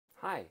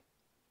Hi,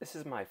 this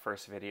is my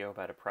first video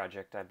about a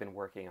project I've been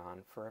working on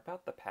for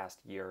about the past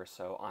year or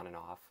so on and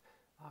off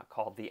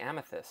called the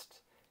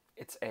Amethyst.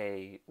 It's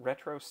a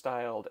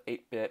retro-styled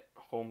 8-bit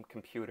home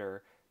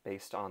computer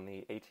based on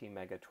the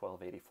ATmega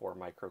 1284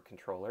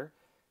 microcontroller.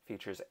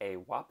 Features a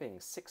whopping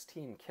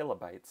 16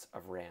 kilobytes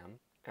of RAM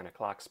and a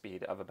clock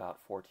speed of about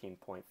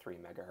 14.3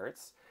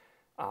 megahertz.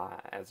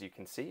 As you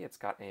can see, it's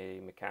got a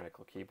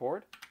mechanical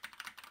keyboard.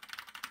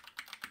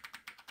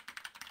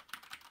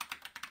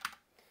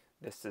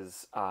 This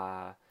is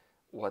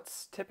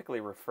what's typically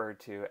referred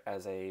to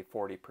as a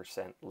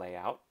 40%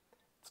 layout.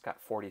 It's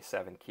got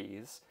 47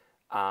 keys.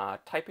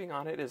 Typing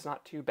on it is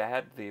not too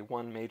bad. The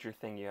one major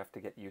thing you have to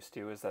get used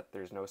to is that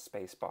there's no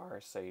space bar,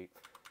 so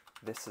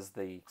this is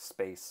the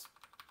space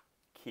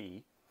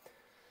key.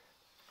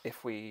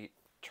 If we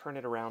turn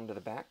it around to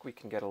the back, we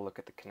can get a look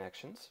at the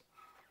connections.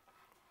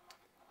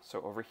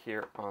 So over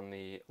here on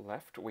the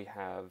left, we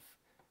have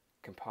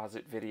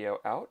composite video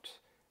out.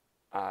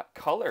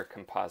 Color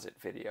composite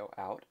video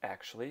out,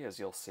 actually, as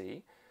you'll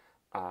see.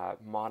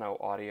 Mono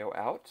audio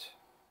out.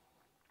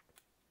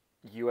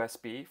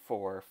 USB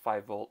for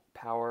 5-volt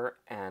power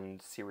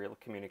and serial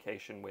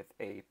communication with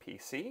a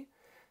PC.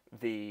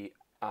 The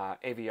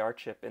AVR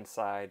chip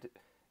inside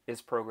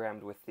is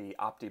programmed with the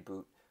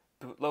OptiBoot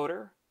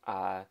bootloader.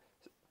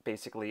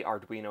 Basically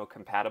Arduino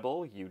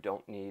compatible. You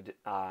don't need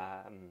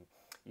an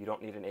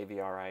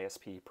AVR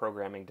ISP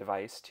programming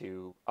device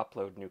to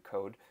upload new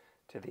code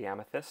to the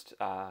Amethyst.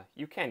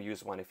 You can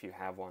use one if you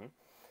have one.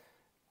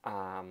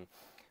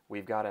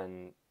 We've got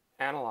an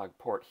analog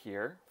port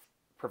here.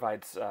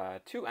 Provides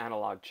 2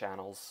 analog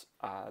channels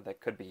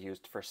that could be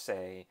used for,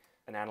 say,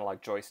 an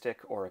analog joystick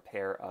or a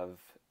pair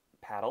of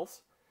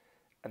paddles.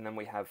 And then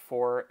we have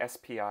 4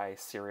 SPI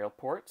serial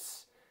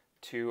ports,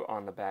 2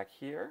 on the back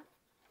here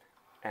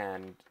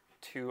and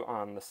 2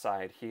 on the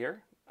side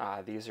here.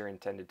 These are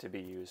intended to be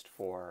used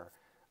for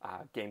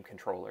game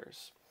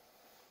controllers.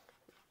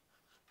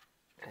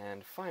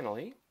 And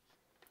finally,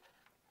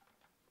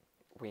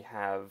 we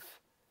have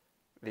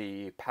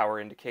the power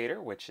indicator,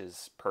 which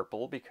is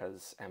purple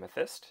because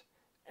Amethyst,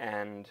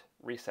 and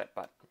reset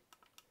button.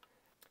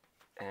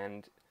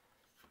 And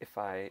if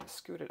I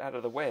scoot it out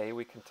of the way,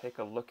 we can take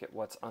a look at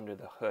what's under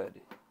the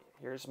hood.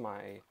 Here's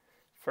my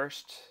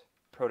first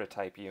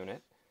prototype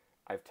unit.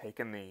 I've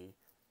taken the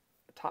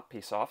top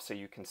piece off so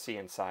you can see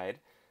inside,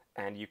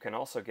 and you can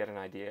also get an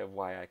idea of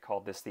why I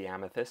called this the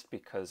Amethyst,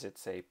 because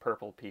it's a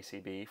purple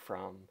PCB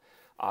from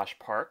Osh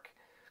Park.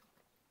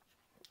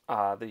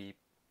 The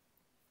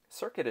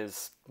circuit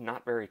is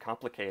not very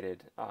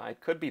complicated.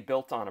 It could be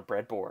built on a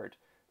breadboard.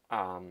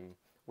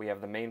 We have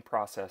the main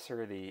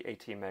processor, the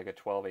ATmega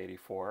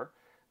 1284.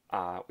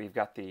 We've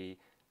got the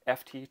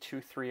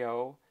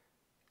FT230X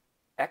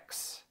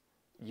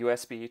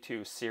USB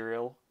to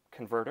serial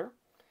converter,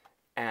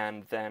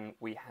 and then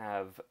we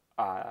have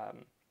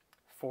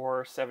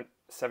 4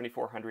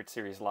 7400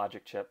 series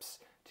logic chips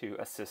to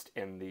assist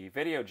in the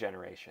video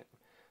generation.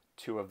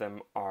 2 of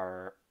them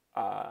are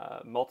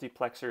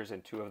multiplexers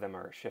and 2 of them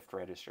are shift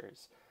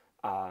registers.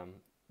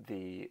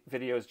 The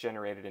video is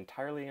generated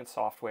entirely in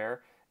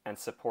software and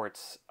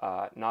supports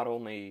not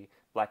only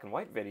black and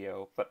white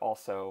video, but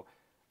also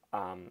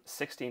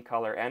 16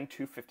 color and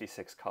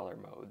 256 color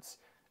modes.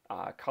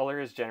 Color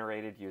is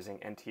generated using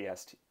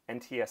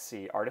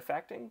NTSC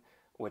artifacting,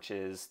 which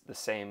is the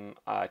same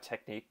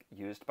technique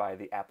used by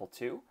the Apple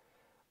II,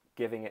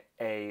 giving it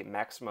a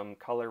maximum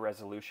color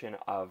resolution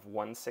of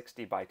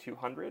 160 by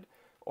 200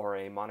 or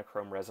a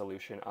monochrome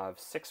resolution of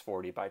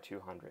 640 by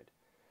 200.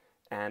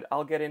 And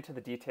I'll get into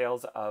the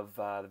details of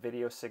the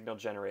video signal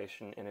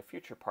generation in a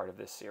future part of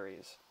this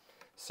series.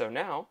 So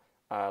now,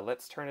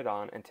 let's turn it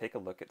on and take a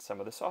look at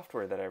some of the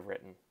software that I've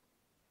written.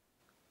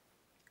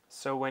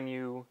 So when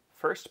you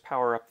first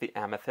power up the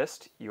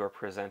Amethyst, you are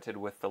presented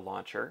with the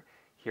launcher.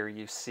 Here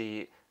you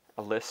see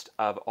a list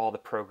of all the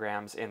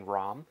programs in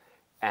ROM,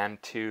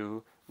 and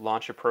to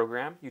launch a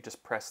program, you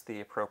just press the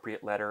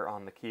appropriate letter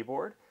on the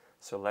keyboard.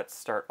 So let's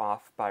start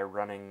off by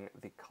running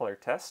the color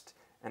test,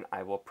 and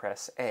I will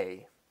press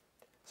A.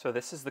 So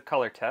this is the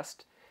color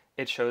test.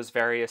 It shows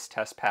various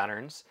test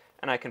patterns,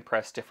 and I can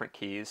press different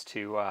keys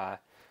to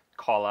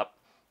call up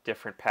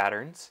different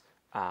patterns.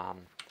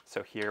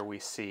 So here we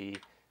see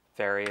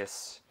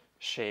various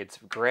shades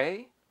of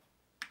gray.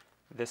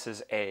 This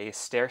is a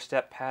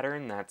stair-step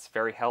pattern that's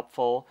very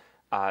helpful,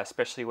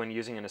 especially when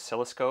using an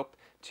oscilloscope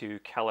to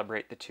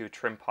calibrate the 2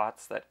 trim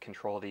pots that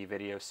control the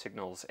video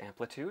signal's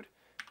amplitude.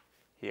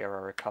 Here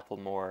are a couple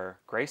more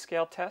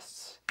grayscale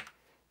tests,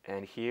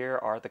 and here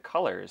are the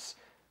colors.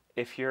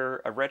 If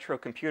you're a retro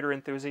computer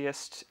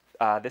enthusiast,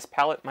 this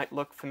palette might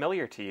look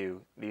familiar to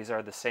you. These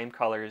are the same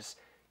colors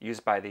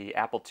used by the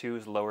Apple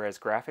II's low-res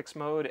graphics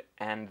mode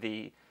and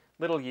the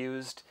little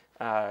used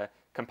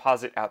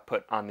composite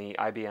output on the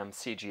IBM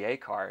CGA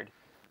card.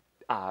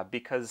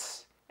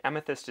 Because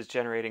Amethyst is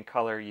generating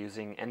color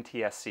using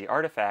NTSC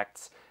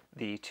artifacts,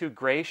 the 2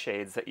 gray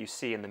shades that you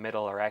see in the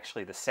middle are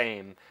actually the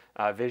same,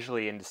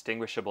 visually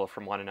indistinguishable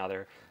from one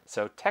another.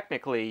 So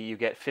technically you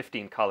get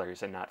 15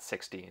 colors and not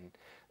 16.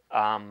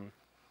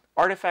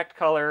 Artifact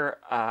color,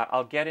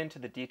 I'll get into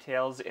the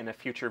details in a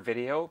future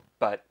video,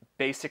 but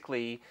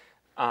basically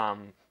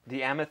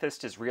the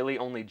Amethyst is really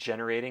only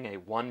generating a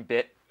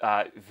 1-bit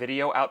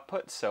video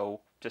output,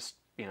 so just,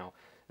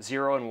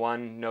 0 and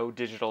 1, no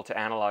digital to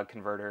analog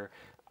converter,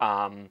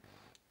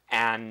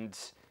 and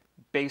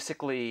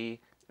basically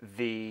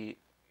the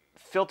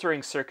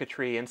filtering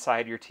circuitry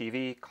inside your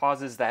TV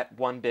causes that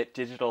 1-bit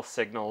digital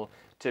signal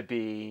to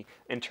be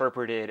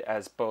interpreted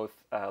as both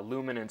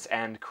luminance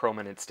and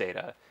chrominance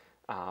data.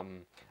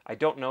 I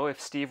don't know if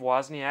Steve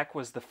Wozniak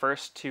was the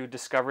first to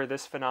discover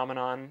this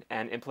phenomenon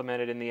and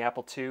implement it in the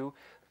Apple II.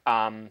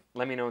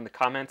 Let me know in the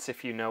comments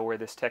if you know where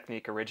this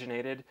technique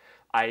originated.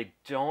 I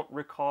don't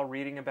recall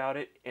reading about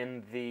it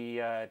in the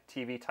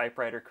TV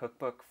typewriter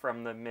cookbook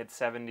from the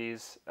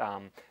mid-70s.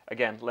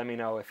 Again, let me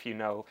know if you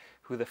know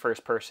who the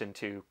first person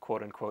to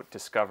quote-unquote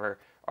discover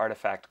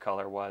artifact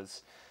color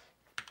was.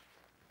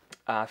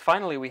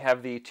 Finally, we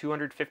have the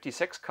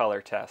 256 color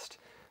test.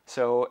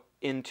 So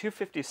in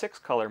 256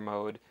 color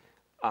mode,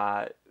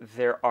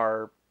 there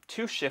are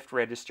 2 shift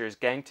registers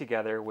ganged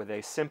together with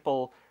a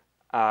simple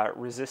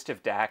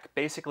resistive DAC,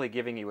 basically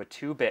giving you a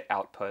 2-bit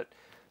output.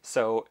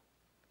 So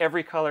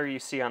every color you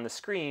see on the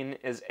screen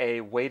is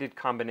a weighted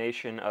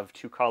combination of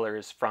 2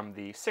 colors from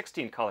the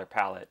 16-color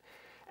palette.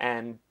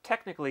 And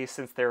technically,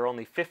 since there are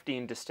only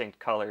 15 distinct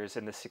colors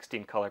in the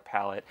 16-color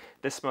palette,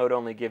 this mode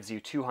only gives you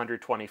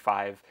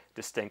 225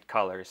 distinct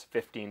colors,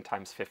 15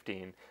 times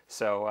 15.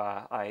 So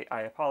I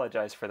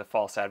apologize for the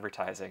false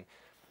advertising.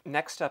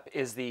 Next up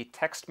is the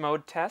text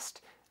mode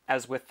test.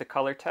 As with the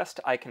color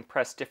test, I can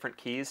press different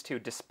keys to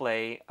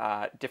display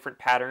different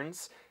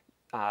patterns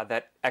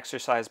that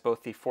exercise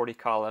both the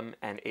 40-column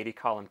and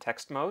 80-column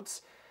text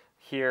modes.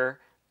 Here,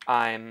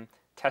 I'm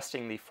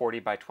testing the 40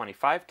 by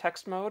 25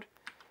 text mode.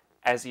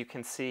 As you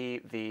can see,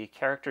 the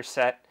character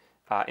set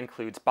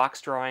includes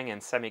box drawing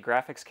and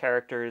semi-graphics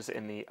characters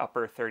in the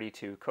upper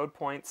 32 code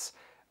points.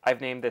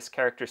 I've named this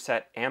character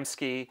set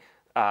AMSCII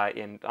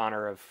in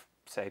honor of,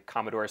 say,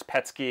 Commodore's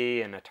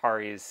PETSCII and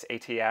Atari's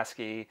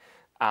AT-ASCII.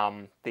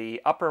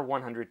 The upper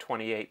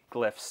 128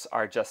 glyphs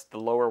are just the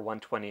lower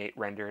 128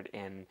 rendered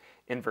in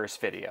inverse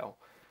video.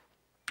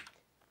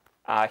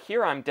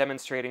 Here I'm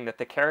demonstrating that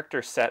the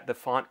character set, the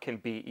font can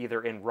be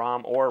either in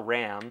ROM or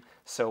RAM,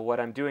 so what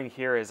I'm doing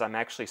here is I'm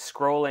actually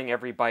scrolling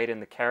every byte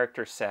in the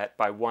character set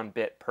by 1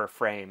 bit per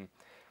frame.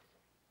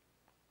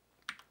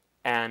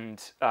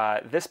 And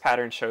this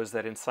pattern shows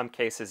that in some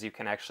cases you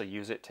can actually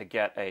use it to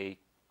get a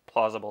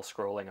plausible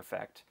scrolling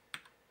effect.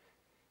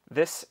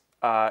 These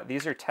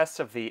are tests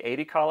of the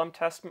 80-column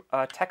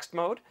text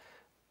mode.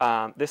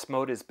 This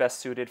mode is best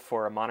suited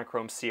for a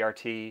monochrome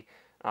CRT.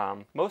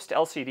 Most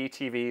LCD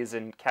TVs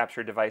and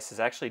capture devices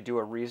actually do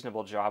a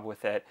reasonable job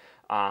with it.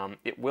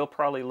 It will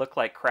probably look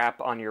like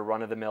crap on your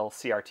run-of-the-mill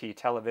CRT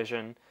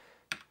television.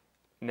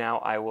 Now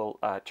I will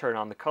turn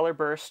on the color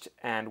burst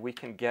and we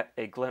can get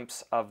a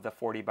glimpse of the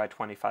 40 by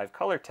 25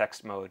 color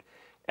text mode.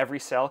 Every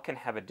cell can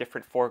have a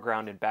different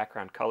foreground and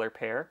background color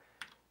pair.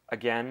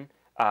 Again,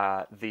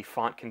 the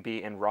font can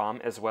be in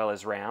ROM as well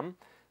as RAM.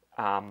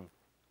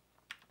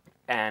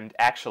 And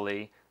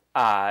actually,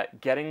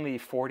 getting the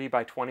 40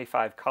 by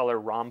 25 color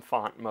ROM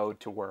font mode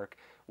to work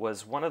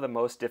was one of the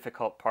most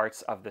difficult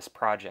parts of this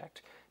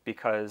project,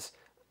 because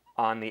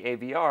on the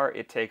AVR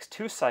it takes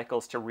 2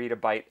 cycles to read a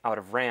byte out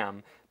of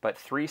RAM, but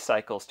 3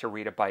 cycles to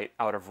read a byte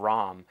out of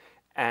ROM.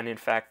 And in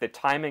fact, the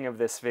timing of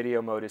this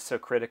video mode is so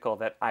critical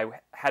that I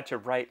had to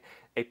write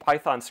a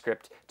Python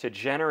script to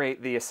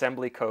generate the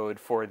assembly code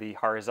for the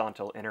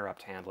horizontal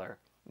interrupt handler.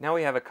 Now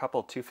we have a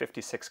couple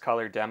 256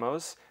 color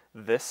demos.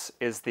 This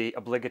is the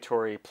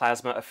obligatory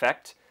plasma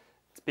effect.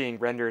 It's being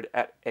rendered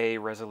at a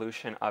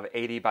resolution of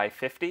 80 by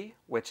 50,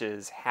 which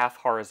is half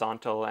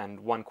horizontal and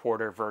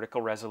 1/4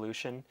 vertical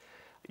resolution.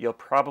 You'll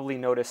probably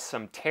notice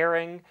some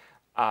tearing.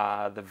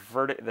 The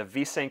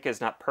VSync is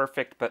not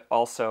perfect, but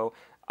also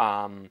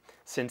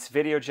since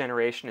video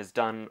generation is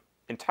done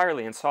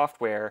entirely in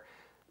software,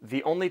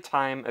 the only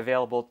time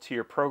available to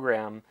your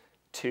program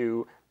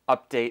to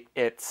update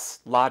its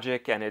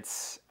logic and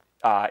its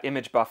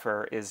image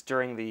buffer is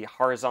during the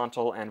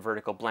horizontal and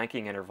vertical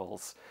blanking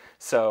intervals.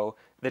 So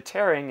the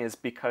tearing is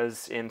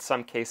because in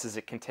some cases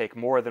it can take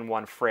more than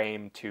 1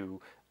 frame to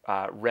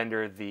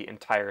render the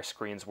entire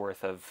screen's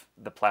worth of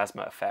the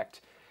plasma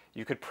effect.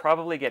 You could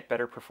probably get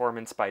better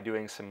performance by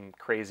doing some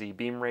crazy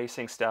beam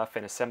racing stuff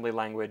in assembly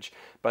language,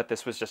 but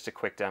this was just a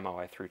quick demo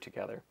I threw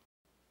together.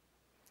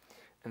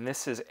 And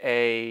this is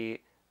a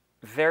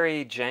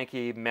very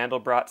janky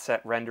Mandelbrot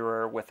set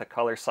renderer with a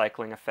color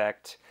cycling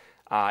effect.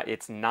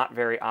 It's not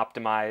very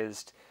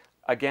optimized.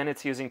 Again,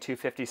 it's using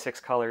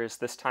 256 colors,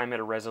 this time at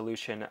a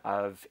resolution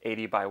of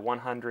 80 by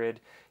 100.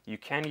 You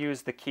can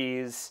use the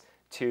keys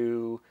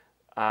to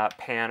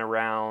pan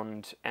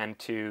around and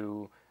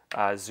to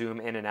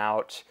zoom in and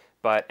out,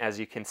 but as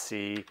you can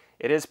see,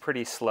 it is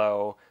pretty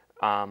slow.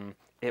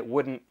 It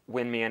wouldn't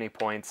win me any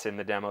points in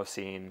the demo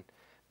scene.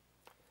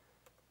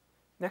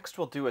 Next,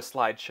 we'll do a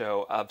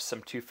slideshow of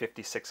some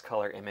 256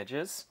 color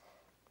images.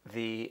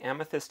 The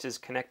Amethyst is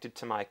connected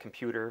to my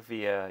computer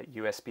via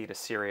USB to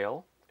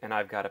serial, and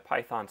I've got a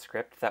Python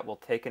script that will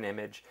take an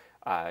image,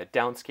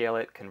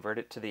 downscale it, convert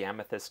it to the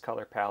Amethyst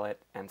color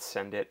palette, and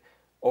send it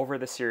over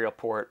the serial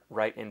port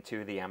right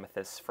into the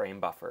Amethyst frame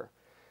buffer.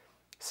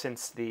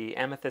 Since the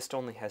Amethyst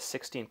only has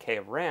 16K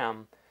of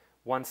RAM,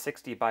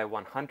 160 by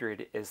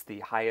 100 is the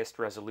highest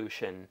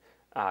resolution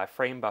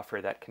frame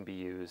buffer that can be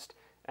used,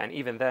 and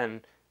even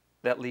then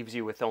that leaves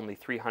you with only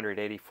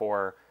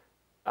 384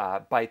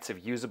 bytes of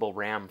usable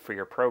RAM for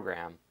your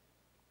program.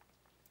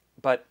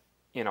 But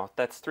you know,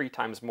 that's 3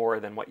 times more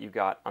than what you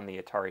got on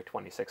the Atari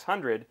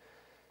 2600,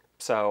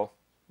 so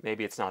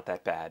maybe it's not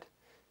that bad.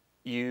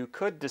 You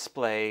could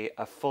display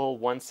a full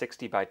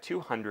 160 by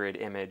 200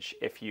 image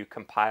if you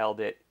compiled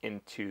it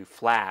into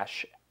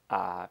Flash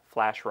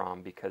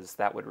ROM, because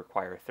that would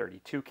require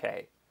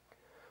 32K.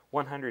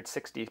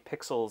 160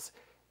 pixels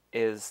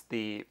is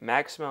the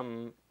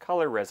maximum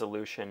color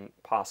resolution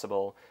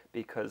possible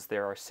because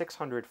there are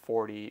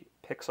 640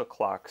 pixel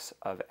clocks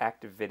of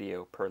active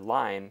video per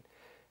line,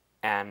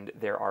 and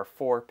there are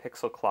 4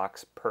 pixel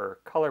clocks per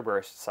color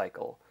burst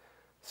cycle.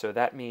 So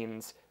that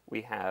means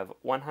we have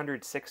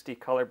 160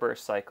 color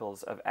burst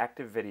cycles of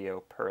active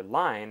video per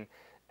line,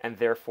 and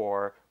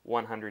therefore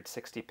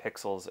 160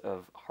 pixels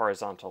of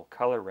horizontal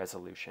color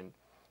resolution.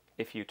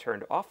 If you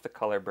turned off the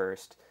color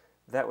burst,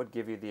 that would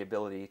give you the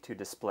ability to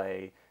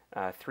display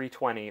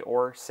 320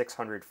 or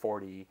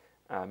 640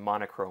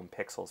 monochrome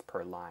pixels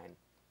per line.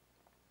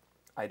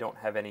 I don't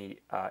have any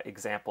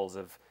examples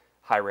of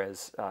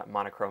high-res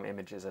monochrome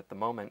images at the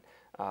moment.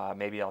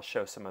 Maybe I'll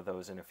show some of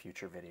those in a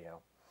future video.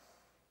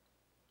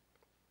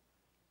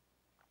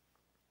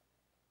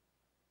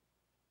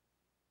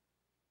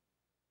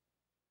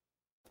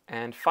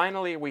 And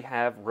finally, we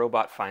have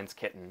Robot Finds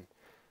Kitten.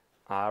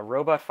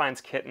 Robot Finds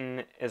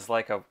Kitten is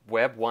like a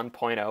Web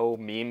 1.0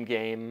 meme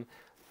game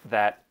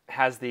that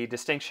has the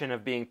distinction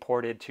of being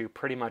ported to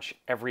pretty much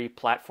every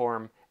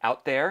platform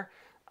out there.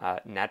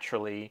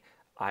 Naturally,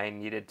 I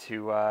needed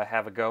to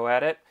have a go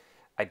at it.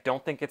 I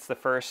don't think it's the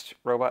first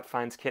Robot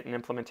Finds Kitten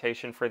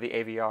implementation for the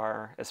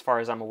AVR. As far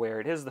as I'm aware,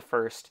 it is the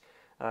first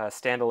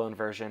standalone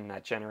version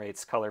that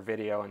generates color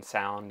video and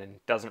sound and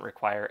doesn't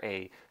require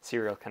a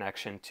serial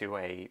connection to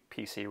a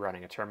PC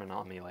running a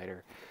terminal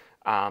emulator.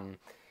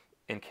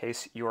 In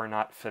case you are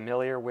not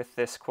familiar with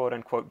this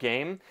quote-unquote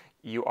game,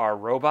 you are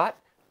Robot,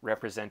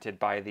 represented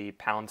by the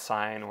pound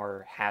sign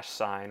or hash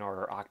sign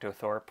or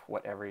octothorpe,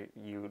 whatever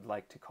you'd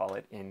like to call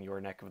it in your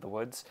neck of the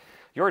woods.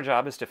 Your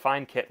job is to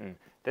find Kitten.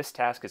 This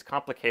task is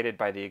complicated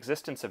by the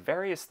existence of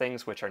various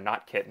things which are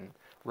not Kitten.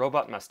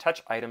 Robot must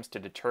touch items to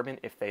determine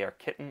if they are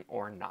Kitten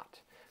or not.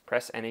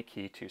 Press any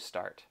key to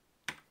start.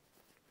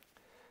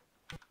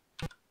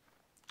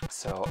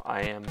 So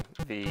I am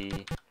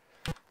the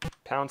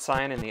pound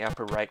sign in the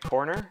upper right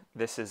corner.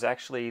 This is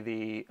actually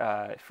the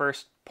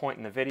first point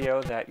in the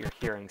video that you're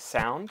hearing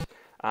sound,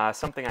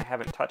 something I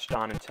haven't touched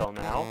on until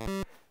now.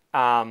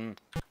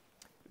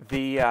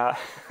 The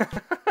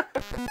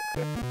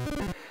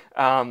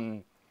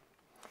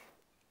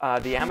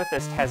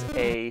Amethyst has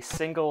a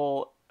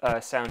single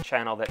sound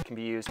channel that can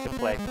be used to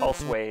play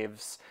pulse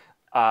waves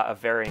of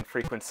varying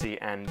frequency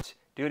and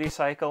duty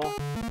cycle.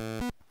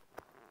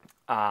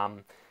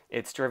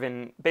 It's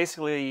driven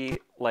basically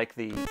like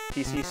the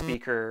PC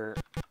speaker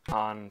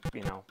on,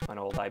 you know, an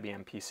old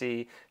IBM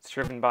PC. It's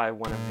driven by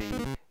one of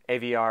the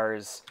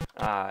AVR's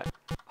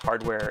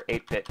hardware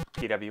 8-bit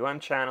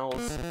PWM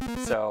channels,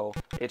 so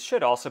it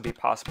should also be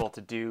possible to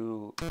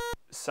do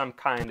some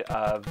kind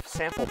of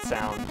sampled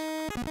sound.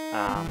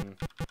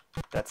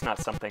 That's not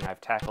something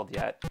I've tackled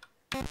yet.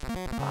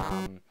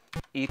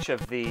 Each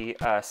of the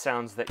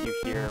sounds that you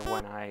hear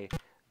when I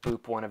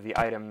boop one of the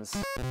items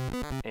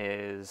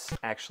is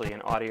actually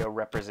an audio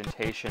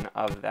representation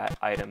of that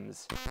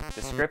item's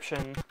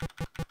description.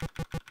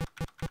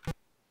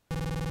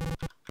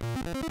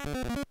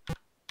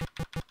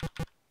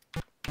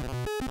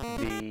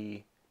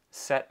 The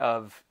set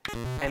of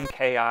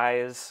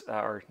NKIs,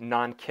 or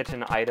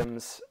non-kitten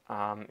items,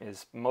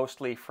 is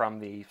mostly from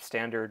the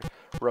standard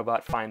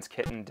Robot Finds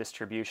Kitten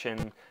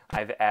distribution.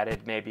 I've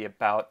added maybe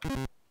about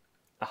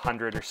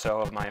 100 or so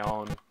of my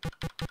own.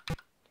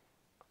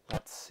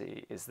 Let's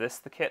see, is this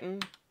the kitten?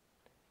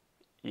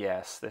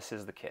 Yes, this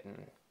is the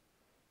kitten.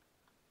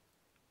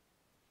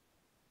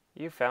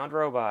 You found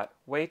Robot.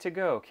 Way to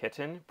go,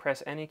 kitten.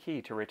 Press any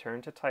key to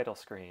return to title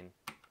screen.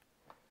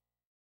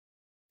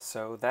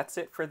 So that's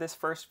it for this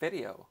first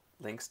video.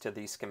 Links to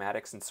the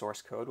schematics and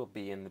source code will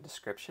be in the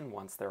description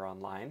once they're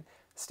online.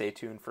 Stay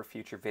tuned for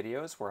future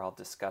videos where I'll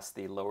discuss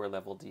the lower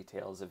level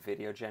details of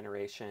video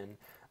generation,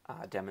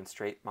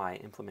 demonstrate my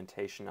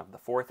implementation of the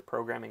 4th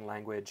programming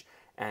language,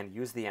 and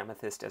use the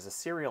Amethyst as a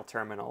serial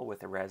terminal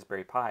with a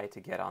Raspberry Pi to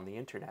get on the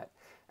internet.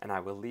 And I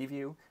will leave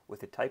you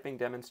with a typing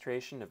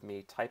demonstration of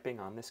me typing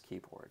on this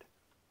keyboard.